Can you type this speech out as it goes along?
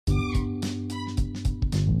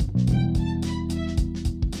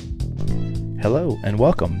Hello and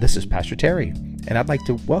welcome. This is Pastor Terry, and I'd like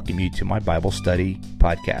to welcome you to my Bible study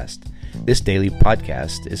podcast. This daily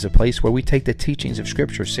podcast is a place where we take the teachings of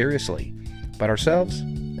Scripture seriously, but ourselves,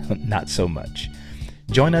 not so much.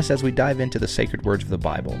 Join us as we dive into the sacred words of the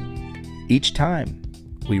Bible. Each time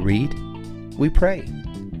we read, we pray,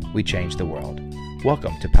 we change the world.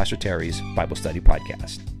 Welcome to Pastor Terry's Bible Study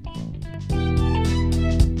Podcast.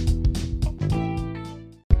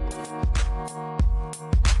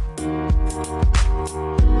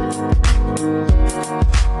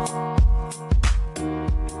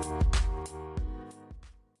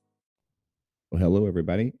 Well, hello,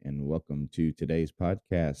 everybody, and welcome to today's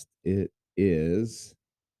podcast. It is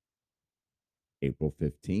April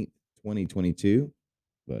 15th, 2022,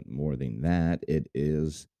 but more than that, it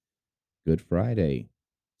is Good Friday.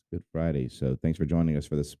 Good Friday. So thanks for joining us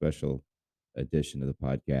for this special edition of the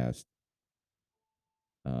podcast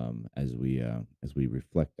as we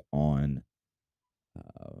reflect on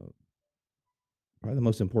probably the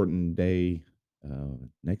most important day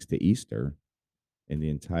next to Easter in the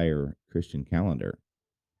entire Christian calendar.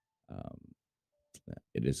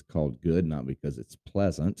 It is called good not because it's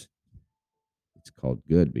pleasant. It's called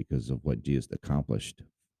good because of what Jesus accomplished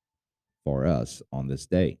for us on this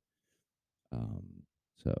day.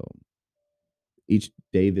 So each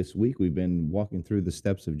day this week, we've been walking through the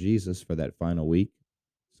steps of Jesus for that final week,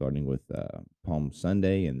 starting with Palm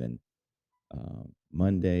Sunday, and then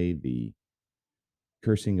Monday, the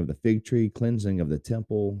cursing of the fig tree, cleansing of the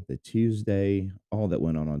temple, the Tuesday, all that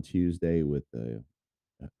went on Tuesday with the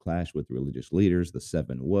clash with religious leaders, the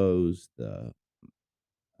seven woes, the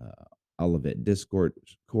Olivet Discourse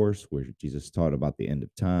course where Jesus taught about the end of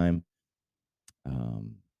time,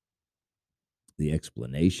 the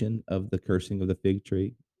explanation of the cursing of the fig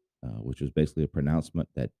tree, which was basically a pronouncement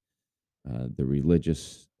that the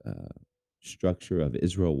religious structure of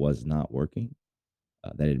Israel was not working,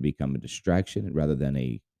 that it had become a distraction rather than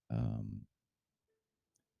a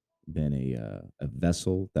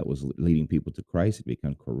vessel that was leading people to Christ. It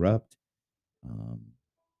become corrupt,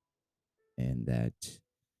 and that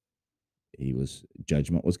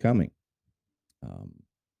judgment was coming.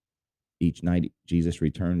 Each night, Jesus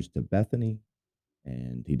returns to Bethany,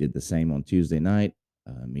 and he did the same on Tuesday night.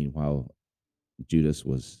 Meanwhile, Judas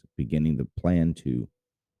was beginning the plan to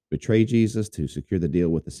betray Jesus to secure the deal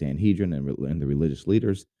with the Sanhedrin and the religious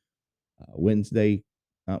leaders. Wednesday,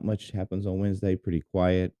 not much happens on Wednesday. Pretty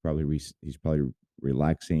quiet. He's probably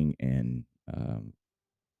relaxing and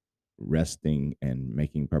resting and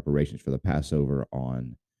making preparations for the Passover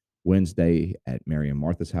on Wednesday at Mary and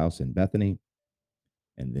Martha's house in Bethany.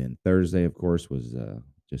 And then Thursday, of course, was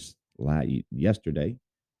just yesterday.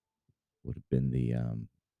 Would have been the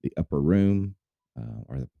upper room,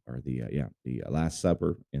 or the Last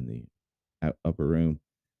Supper in the upper room,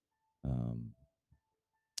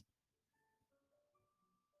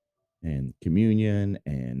 and communion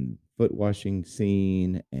and foot washing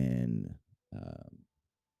scene, and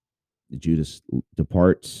Judas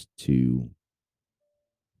departs to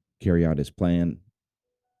carry out his plan,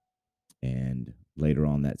 and later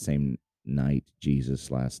on that same night,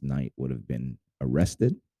 Jesus last night would have been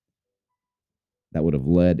arrested. That would have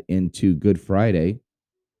led into Good Friday,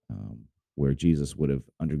 where Jesus would have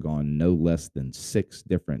undergone no less than 6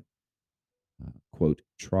 different, quote,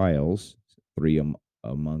 trials, 3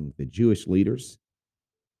 among the Jewish leaders,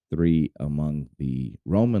 3 among the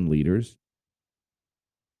Roman leaders,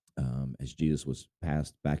 as Jesus was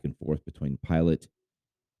passed back and forth between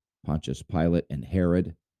Pontius Pilate, and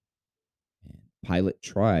Herod. And Pilate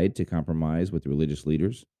tried to compromise with the religious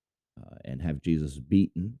leaders and have Jesus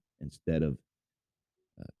beaten instead of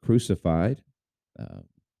crucified.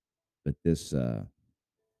 But this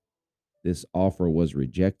offer was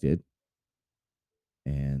rejected,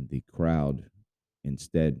 and the crowd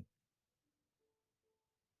instead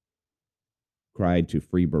cried to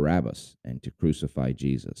free Barabbas and to crucify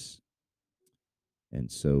Jesus.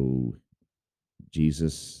 And so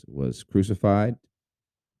Jesus was crucified.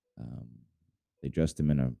 They dressed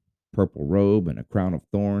him in a purple robe and a crown of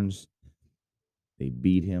thorns. They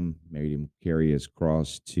beat him, made him carry his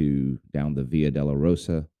cross down the Via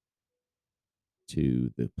Dolorosa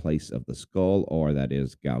to the place of the skull, or that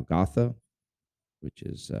is Golgotha, which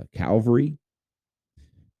is Calvary.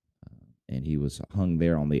 And he was hung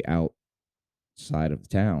there on the outside of the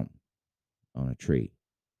town on a tree.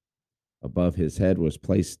 Above his head was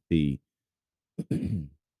placed the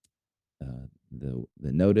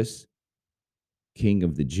notice, King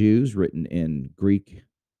of the Jews, written in Greek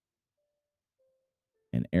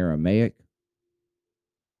and Aramaic,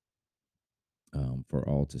 for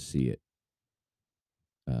all to see it.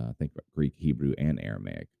 I think Greek, Hebrew, and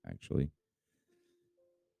Aramaic, actually.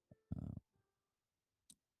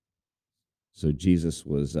 So Jesus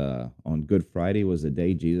was on Good Friday was the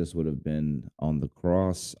day Jesus would have been on the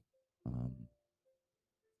cross, um,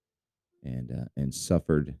 and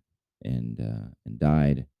suffered and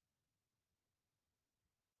died,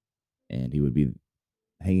 and he would be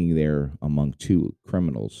hanging there among two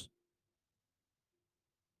criminals.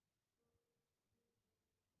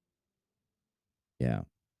 Yeah,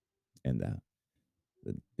 and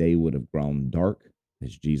the day would have grown dark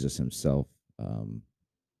as Jesus himself um,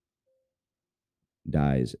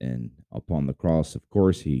 dies, and upon the cross, of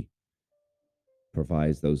course, he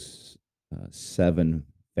provides those seven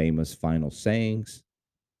famous final sayings.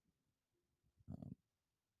 Um,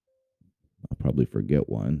 I'll probably forget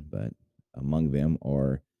one, but among them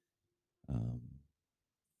are, um,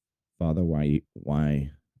 "Father, my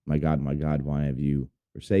God, why have you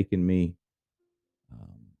forsaken me?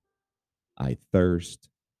 Um, I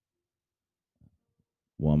thirst.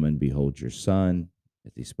 Woman, behold your son."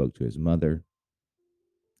 As he spoke to his mother,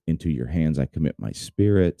 "Into your hands I commit my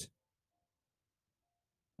spirit.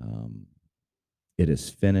 Um, it is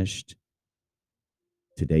finished.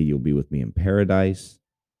 Today you'll be with me in paradise."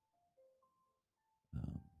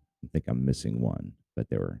 I think I'm missing one, but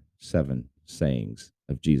there were seven sayings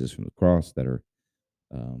of Jesus from the cross that are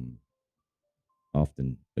um,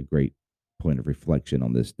 often a great point of reflection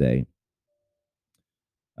on this day.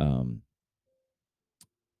 Um,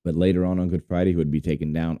 but later on Good Friday, he would be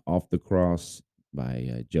taken down off the cross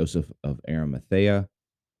by Joseph of Arimathea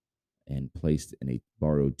and placed in a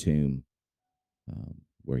borrowed tomb,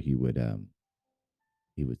 where he would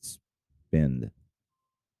spend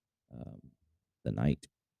um, the night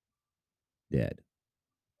dead.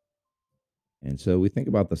 And so we think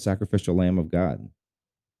about the sacrificial Lamb of God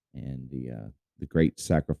and the great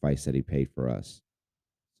sacrifice that he paid for us.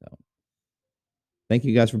 So thank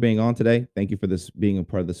you guys for being on today. Thank you for this being a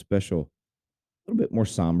part of the special, a little bit more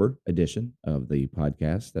somber edition of the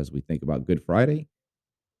podcast as we think about Good Friday,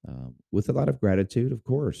 with a lot of gratitude, of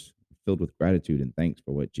course, filled with gratitude and thanks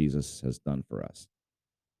for what Jesus has done for us,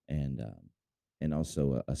 and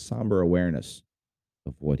also a somber awareness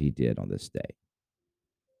of what he did on this day.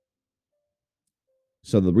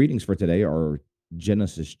 So the readings for today are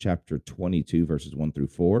Genesis chapter 22, verses 1 through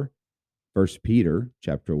 4, 1 Peter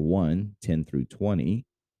chapter 1, 10 through 20,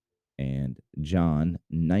 and John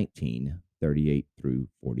 19, 38 through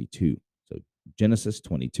 42. So Genesis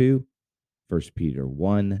 22, 1 Peter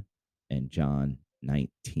 1, and John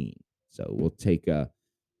 19. So we'll take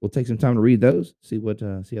some time to read those, see how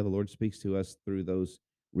the Lord speaks to us through those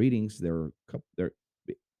readings.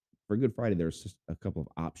 For Good Friday, there's just a couple of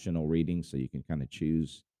optional readings, so you can kind of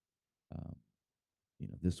choose, um,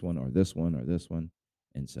 this one or this one or this one,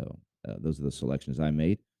 and so those are the selections I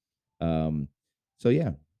made. Um, so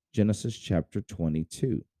yeah, Genesis chapter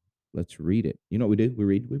 22. Let's read it. You know what we do? We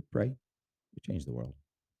read, we pray, we change the world.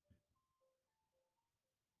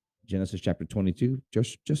 Genesis chapter 22,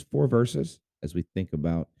 just four verses as we think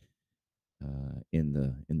about in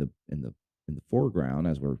the foreground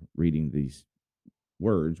as we're reading these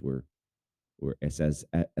words. We're as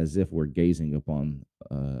if we're gazing upon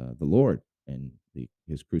the Lord and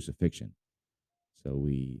his crucifixion. So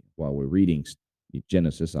while we're reading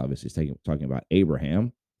Genesis, obviously it's talking about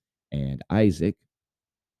Abraham and Isaac,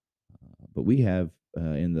 but we have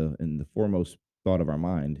in the foremost thought of our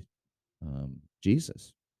mind,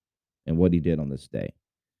 Jesus and what he did on this day.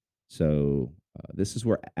 So this is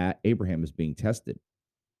where Abraham is being tested.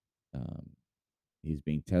 Um, he's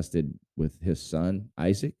being tested with his son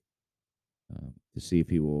Isaac, to see if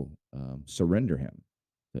he will surrender him,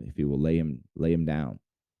 if he will lay him down,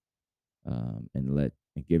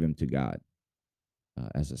 and give him to God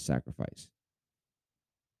as a sacrifice.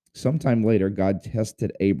 Sometime later, God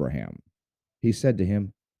tested Abraham. He said to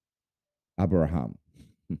him, "Abraham,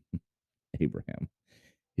 Abraham,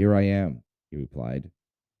 here I am," he replied.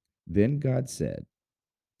 Then God said,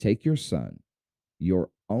 "Take your son,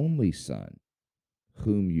 your only son,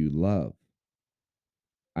 whom you love,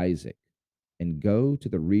 Isaac, and go to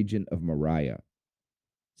the region of Moriah.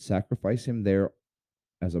 Sacrifice him there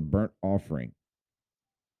as a burnt offering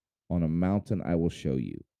on a mountain I will show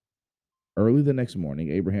you." Early the next morning,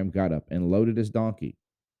 Abraham got up and loaded his donkey.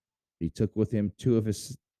 He took with him two of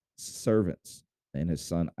his servants and his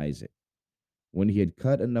son Isaac. When he had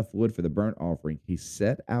cut enough wood for the burnt offering, he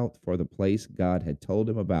set out for the place God had told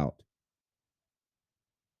him about.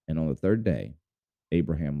 And on the third day,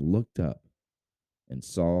 Abraham looked up and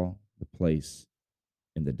saw the place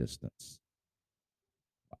in the distance.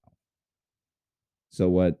 Wow. So,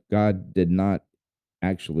 what God did not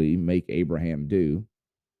actually make Abraham do,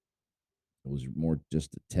 it was more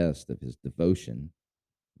just a test of his devotion.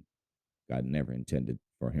 God never intended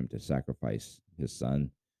for him to sacrifice his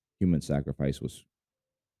son. Human sacrifice was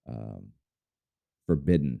um,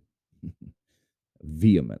 forbidden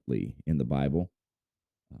vehemently in the Bible,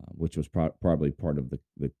 which was probably part of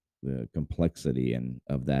the complexity and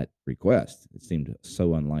of that request. It seemed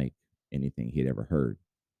so unlike anything he'd ever heard.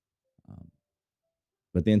 Um,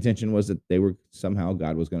 but the intention was that they were somehow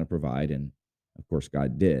God was going to provide, and of course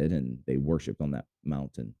God did, and they worshipped on that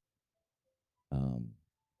mountain um,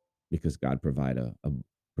 because God provided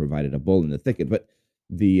a bull in the thicket.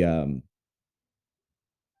 The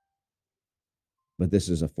but this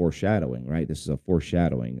is a foreshadowing, right? This is a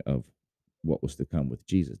foreshadowing of what was to come with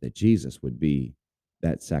Jesus. That Jesus would be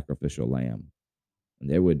that sacrificial lamb, and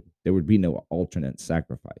there would be no alternate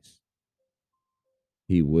sacrifice.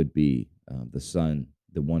 He would be the Son,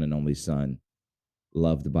 the one and only Son,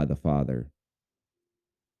 loved by the Father,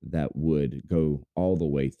 that would go all the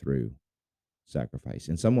way through sacrifice,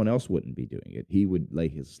 and someone else wouldn't be doing it. He would lay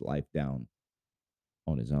his life down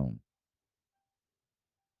on his own.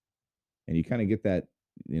 And you kind of get that,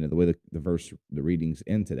 the way the readings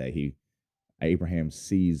end today. Abraham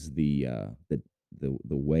sees the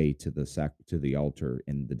way to the altar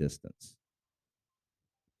in the distance.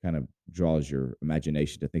 Kind of draws your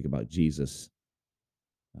imagination to think about Jesus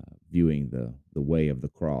viewing the way of the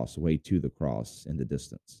cross, way to the cross in the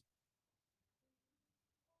distance,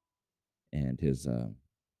 and his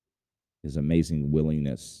amazing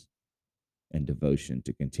willingness and devotion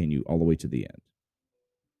to continue all the way to the end.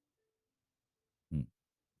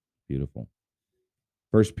 Beautiful.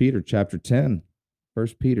 First Peter chapter 10.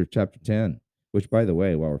 First Peter chapter 10, which, by the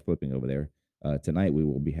way, while we're flipping over there, tonight we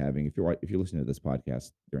will be having, if you're listening to this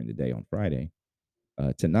podcast during the day on Friday,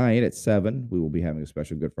 tonight at 7, we will be having a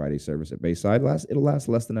special Good Friday service at Bayside. It'll last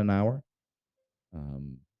less than an hour,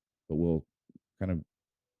 but we'll kind of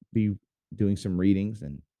be doing some readings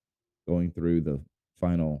and going through the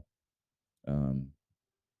final,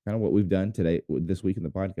 kind of what we've done today, this week in the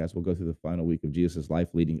podcast. We'll go through the final week of Jesus' life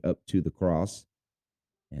leading up to the cross.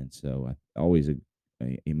 And so always a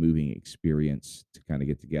moving experience to kind of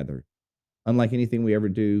get together. Unlike anything we ever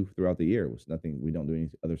do throughout the year, we don't do any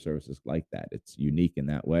other services like that. It's unique in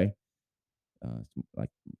that way. It's like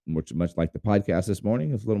much like the podcast this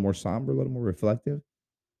morning. It's a little more somber, a little more reflective,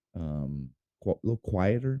 a little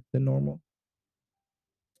quieter than normal,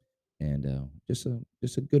 and just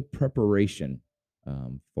a good preparation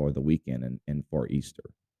for the weekend and for Easter.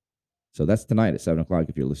 So that's tonight at 7:00.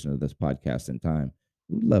 If you're listening to this podcast in time,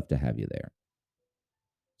 we'd love to have you there.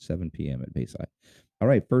 7 p.m. at Bayside. All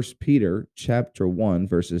right, First Peter chapter 1,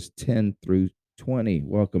 verses 10 through 20.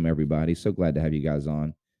 Welcome, everybody. So glad to have you guys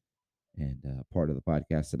on and part of the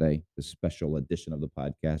podcast today, the special edition of the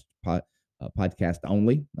podcast, podcast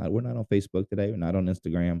only. We're not on Facebook today. We're not on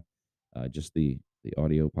Instagram, just the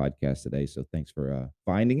audio podcast today. So thanks for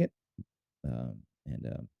finding it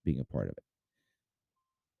and being a part of it.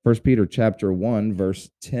 First Peter chapter 1, verse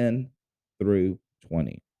 10 through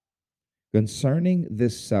 20. Concerning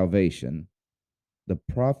this salvation, the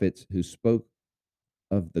prophets who spoke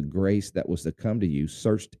of the grace that was to come to you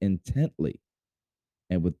searched intently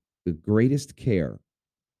and with the greatest care,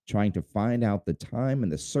 trying to find out the time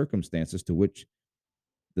and the circumstances to which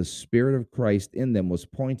the Spirit of Christ in them was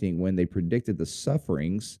pointing when they predicted the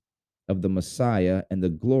sufferings of the Messiah and the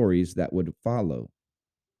glories that would follow.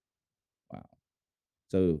 Wow.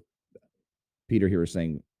 So Peter here is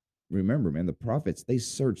saying, remember, man, the prophets, they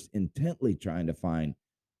searched intently trying to find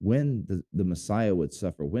when the Messiah would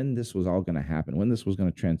suffer, when this was all going to happen, when this was going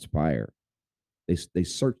to transpire. They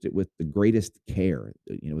searched it with the greatest care,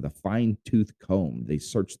 with a fine-tooth comb. They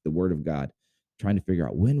searched the Word of God, trying to figure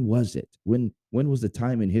out when was it? When was the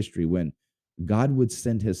time in history when God would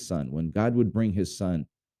send his son, when God would bring his son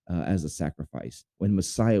as a sacrifice, when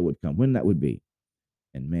Messiah would come, when that would be.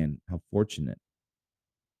 And man, how fortunate,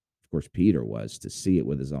 of course, Peter was to see it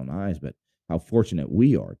with his own eyes, but how fortunate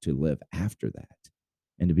we are to live after that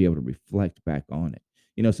and to be able to reflect back on it.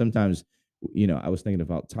 Sometimes, I was thinking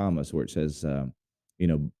about Thomas, where it says,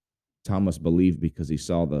 Thomas believed because he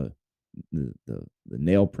saw the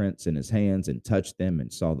nail prints in his hands and touched them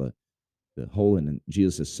and saw the hole in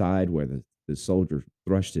Jesus' side where the soldier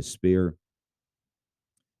thrust his spear.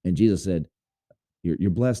 And Jesus said,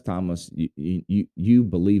 you're blessed, Thomas. You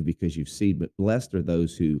believe because you've seen, but blessed are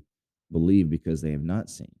those who believe because they have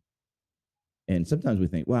not seen. And sometimes we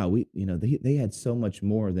think, wow, they had so much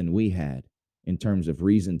more than we had in terms of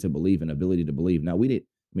reason to believe and ability to believe. Now, we didn't.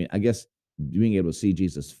 I mean, I guess being able to see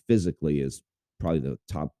Jesus physically is probably the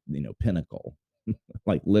top, pinnacle,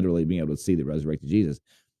 like literally being able to see the resurrected Jesus.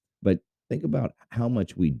 But think about how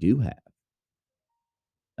much we do have.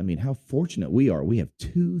 I mean, how fortunate we are. We have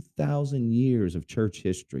 2,000 years of church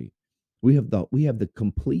history. We have the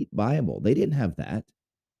complete Bible. They didn't have that.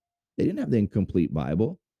 They didn't have the incomplete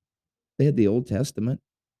Bible. They had the Old Testament.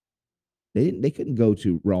 They couldn't go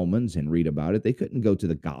to Romans and read about it. They couldn't go to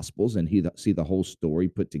the Gospels and see the whole story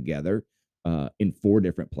put together in four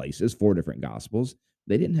different places, four different Gospels.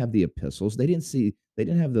 They didn't have the epistles. They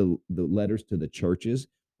didn't have the letters to the churches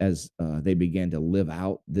as they began to live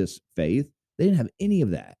out this faith. They didn't have any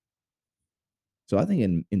of that. So I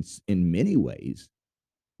think in many ways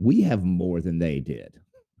we have more than they did.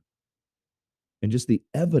 And just the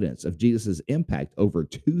evidence of Jesus's impact over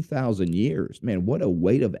 2,000 years. Man, what a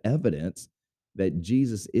weight of evidence that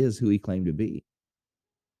Jesus is who he claimed to be.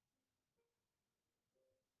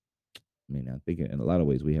 I mean, I think in a lot of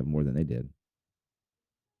ways we have more than they did.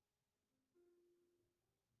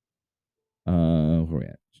 Where are we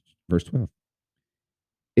at? Verse 12.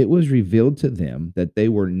 It was revealed to them that they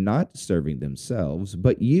were not serving themselves,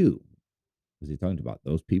 but you. Was he talking about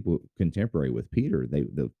those people contemporary with Peter?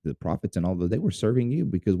 The prophets and all those, they were serving you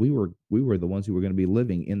because we were the ones who were going to be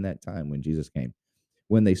living in that time when Jesus came.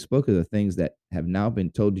 When they spoke of the things that have now been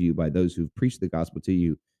told to you by those who've preached the gospel to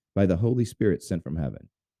you by the Holy Spirit sent from heaven.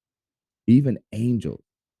 Even angels,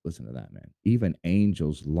 listen to that, man. Even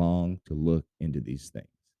angels long to look into these things.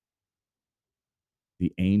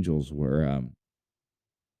 The angels were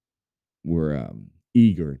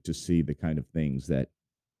eager to see the kind of things that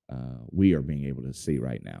we are being able to see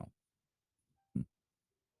right now.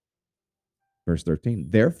 Verse 13.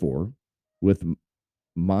 Therefore, with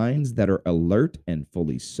minds that are alert and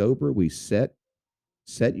fully sober, we set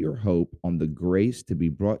your hope on the grace to be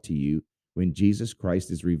brought to you when Jesus Christ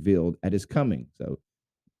is revealed at his coming. So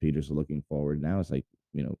Peter's looking forward now. It's like,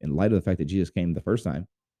 in light of the fact that Jesus came the first time,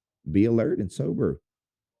 be alert and sober,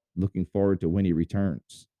 looking forward to when he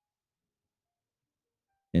returns.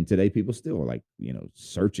 And today people still are like,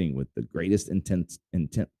 searching with the greatest intensity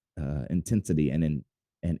and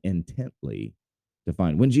intently to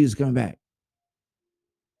find when Jesus is coming back.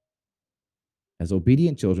 As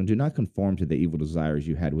obedient children, do not conform to the evil desires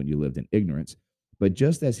you had when you lived in ignorance, but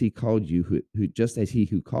just as he called you, just as he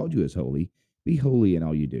who called you is holy, be holy in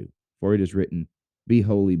all you do. For it is written, be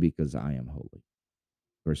holy because I am holy.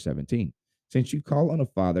 Verse 17. Since you call on a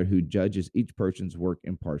Father who judges each person's work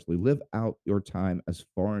impartially, live out your time as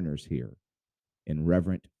foreigners here in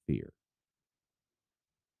reverent fear.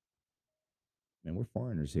 And we're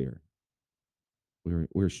foreigners here.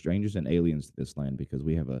 We're strangers and aliens to this land because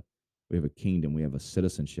we have a kingdom, we have a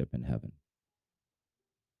citizenship in heaven.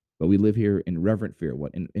 But we live here in reverent fear,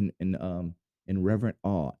 in reverent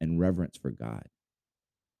awe and reverence for God.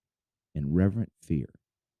 In reverent fear.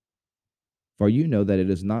 For you know that it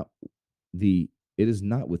is not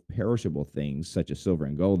with perishable things such as silver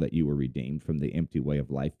and gold that you were redeemed from the empty way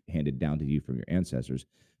of life handed down to you from your ancestors,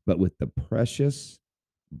 but with the precious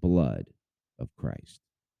blood of Christ,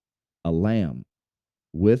 a lamb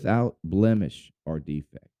without blemish or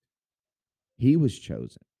defect. He was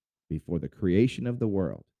chosen before the creation of the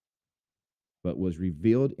world, but was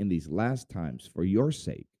revealed in these last times for your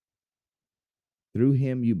sake. Through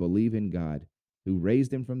him you believe in God, who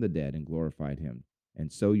raised him from the dead and glorified him,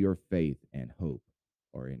 and so your faith and hope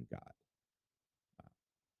are in God.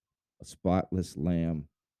 A spotless lamb.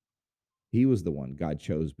 He was the one God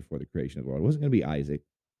chose before the creation of the world. It wasn't going to be Isaac.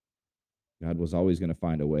 God was always going to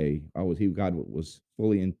find a way. God was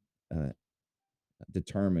fully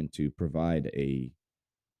determined to provide a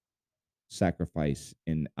sacrifice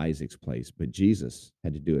in Isaac's place, but Jesus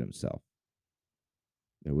had to do it himself.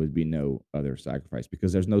 There would be no other sacrifice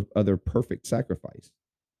because there's no other perfect sacrifice.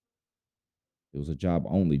 It was a job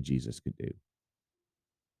only Jesus could do.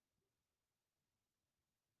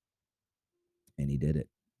 And he did it.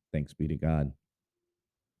 Thanks be to God.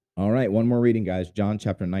 All right, one more reading, guys. John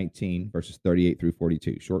chapter 19, verses 38 through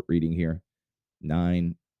 42. Short reading here.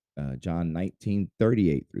 John 19,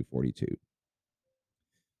 38 through 42.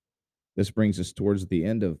 This brings us towards the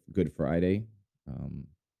end of Good Friday.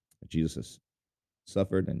 Jesus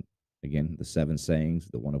suffered, and again, the 7 sayings,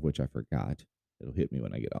 the one of which I forgot. It'll hit me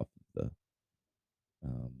when I get off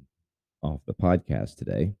the podcast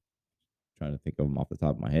today. I'm trying to think of them off the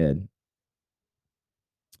top of my head.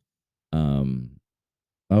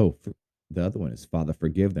 The other one is, Father,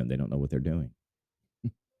 forgive them. They don't know what they're doing.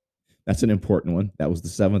 That's an important one. That was the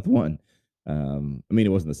 7th one. It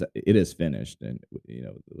wasn't it is finished, and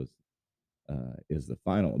it was is the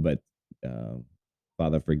final. But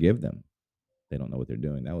Father, forgive them. They don't know what they're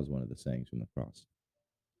doing. That was one of the sayings from the cross.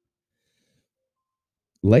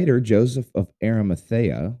 Later, Joseph of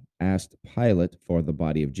Arimathea asked Pilate for the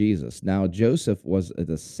body of Jesus. Now, Joseph was a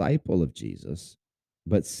disciple of Jesus,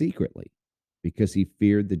 but secretly, because he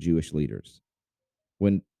feared the Jewish leaders.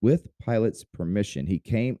 When, with Pilate's permission, he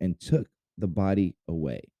came and took the body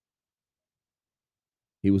away.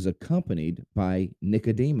 He was accompanied by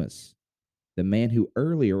Nicodemus, the man who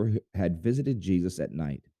earlier had visited Jesus at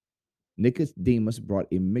night. Nicodemus brought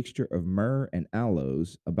a mixture of myrrh and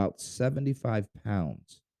aloes, about 75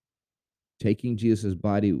 pounds. Taking Jesus'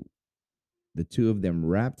 body, the two of them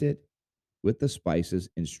wrapped it with the spices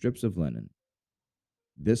in strips of linen.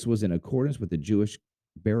 This was in accordance with the Jewish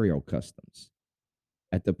burial customs.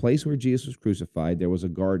 At the place where Jesus was crucified, there was a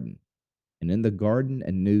garden, and in the garden,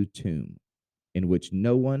 a new tomb in which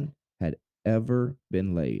no one had ever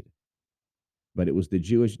been laid. But it was the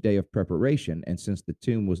Jewish day of preparation, and since the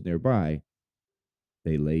tomb was nearby,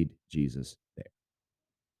 they laid Jesus there.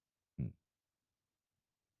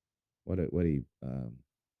 What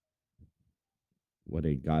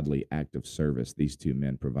a godly act of service these two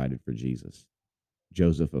men provided for Jesus.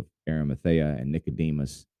 Joseph of Arimathea and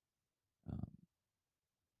Nicodemus um,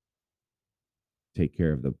 take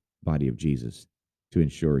care of the body of Jesus to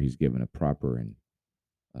ensure he's given a proper and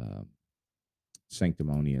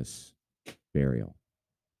sanctimonious burial.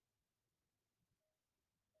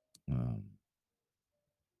 And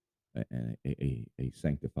a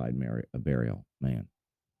sanctified burial, man.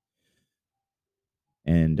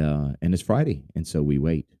 And it's Friday, and so we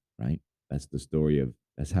wait, right? That's the story of,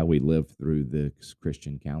 that's how we live through the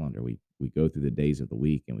Christian calendar. We go through the days of the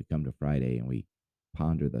week, and we come to Friday, and we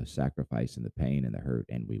ponder the sacrifice and the pain and the hurt,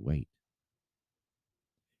 and we wait.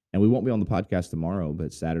 And we won't be on the podcast tomorrow,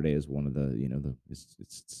 but Saturday is one of the,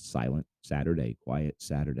 it's silent Saturday, quiet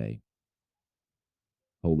Saturday,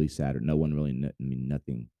 Holy Saturday. No one really,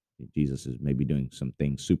 nothing. Jesus is maybe doing some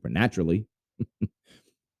things supernaturally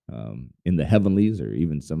in the heavenlies, or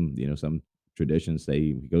even some traditions say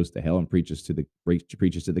he goes to hell and preaches to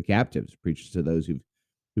the captives, preaches to those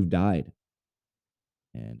who've died.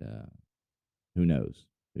 And who knows?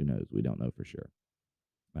 Who knows? We don't know for sure.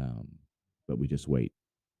 But we just wait.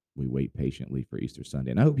 We wait patiently for Easter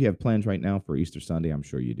Sunday. And I hope you have plans right now for Easter Sunday. I'm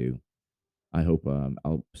sure you do. I hope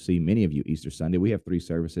I'll see many of you Easter Sunday. We have 3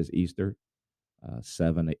 services Easter,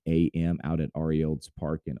 7 a.m. out at Ari Olds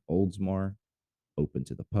Park in Oldsmar, open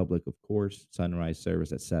to the public, of course. Sunrise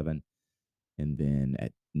service at 7, and then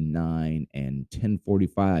at 9 and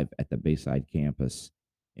 10:45 at the Bayside campus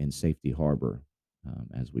in Safety Harbor,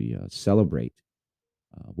 as we celebrate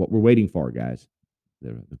what we're waiting for, guys,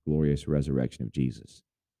 the glorious resurrection of Jesus.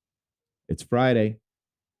 It's Friday,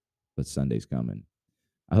 but Sunday's coming.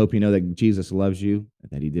 I hope you know that Jesus loves you,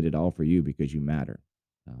 that he did it all for you because you matter.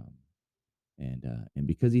 And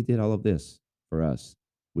because he did all of this for us,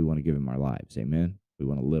 we want to give him our lives. Amen. We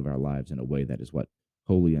want to live our lives in a way that is what?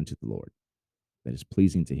 Holy unto the Lord, that is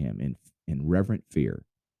pleasing to him, in reverent fear,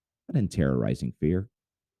 not in terrorizing fear,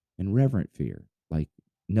 in reverent fear, like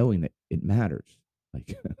knowing that it matters,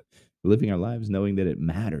 like living our lives knowing that it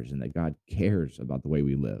matters and that God cares about the way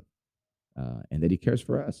we live, and that he cares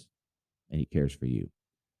for us and he cares for you.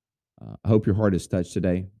 I hope your heart is touched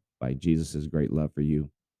today by Jesus' great love for you,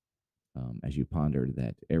 as you ponder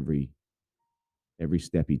that every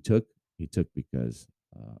step he took because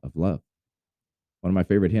of love. One of my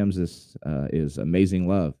favorite hymns is "Amazing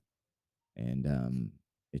Love," and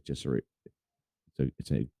it's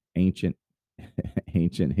an ancient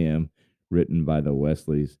ancient hymn written by the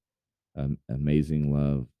Wesleys. Amazing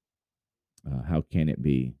love, how can it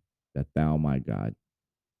be that thou, my God,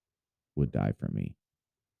 would die for me?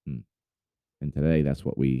 And today, that's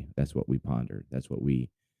what we ponder. That's what we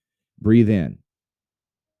breathe in.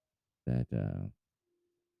 That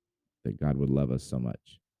God would love us so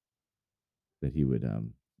much that he would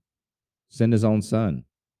send his own son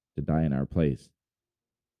to die in our place.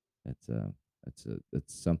 That's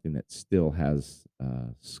something that still has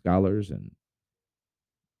scholars and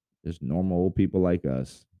just normal old people like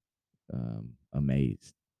us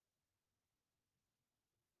amazed.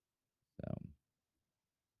 So,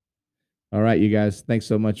 all right, you guys, thanks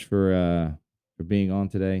so much for being on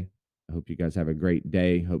today. I hope you guys have a great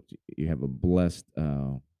day. Hope you have a blessed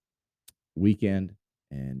weekend,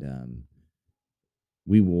 and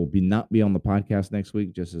we will not be on the podcast next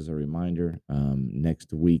week. Just as a reminder,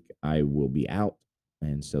 next week I will be out,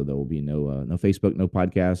 and so there will be no Facebook, no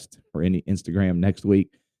podcast, or any Instagram next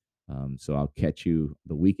week. So I'll catch you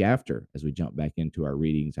the week after as we jump back into our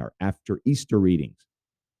readings, our after Easter readings,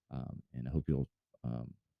 and I hope you'll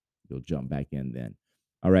jump back in then.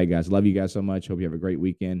 All right, guys, love you guys so much. Hope you have a great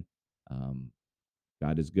weekend.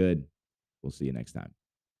 God is good. We'll see you next time.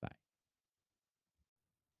 Bye.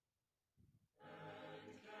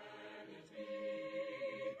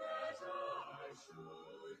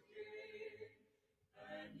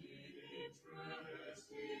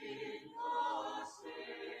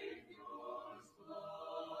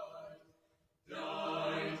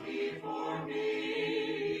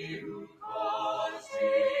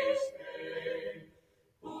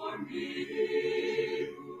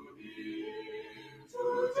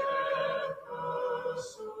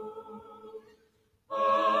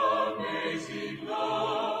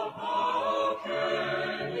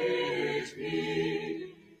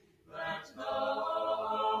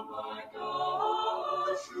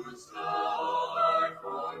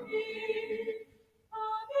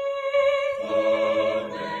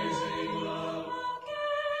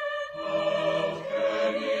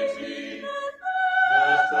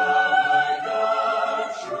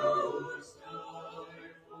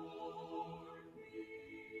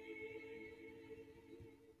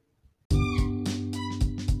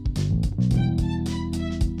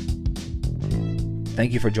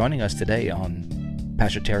 Thank you for joining us today on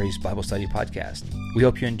Pastor Terry's Bible Study Podcast. We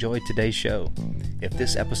hope you enjoyed today's show. If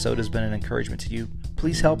this episode has been an encouragement to you,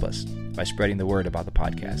 please help us by spreading the word about the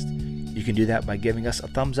podcast. You can do that by giving us a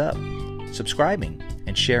thumbs up, subscribing,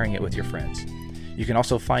 and sharing it with your friends. You can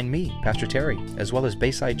also find me, Pastor Terry, as well as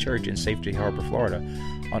Bayside Church in Safety Harbor, Florida,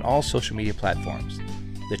 on all social media platforms.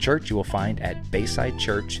 The church you will find at Bayside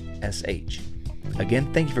Church SH.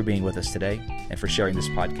 Again, thank you for being with us today and for sharing this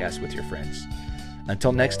podcast with your friends.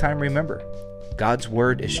 Until next time, remember, God's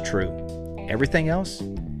Word is true. Everything else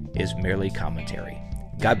is merely commentary.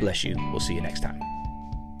 God bless you. We'll see you next time.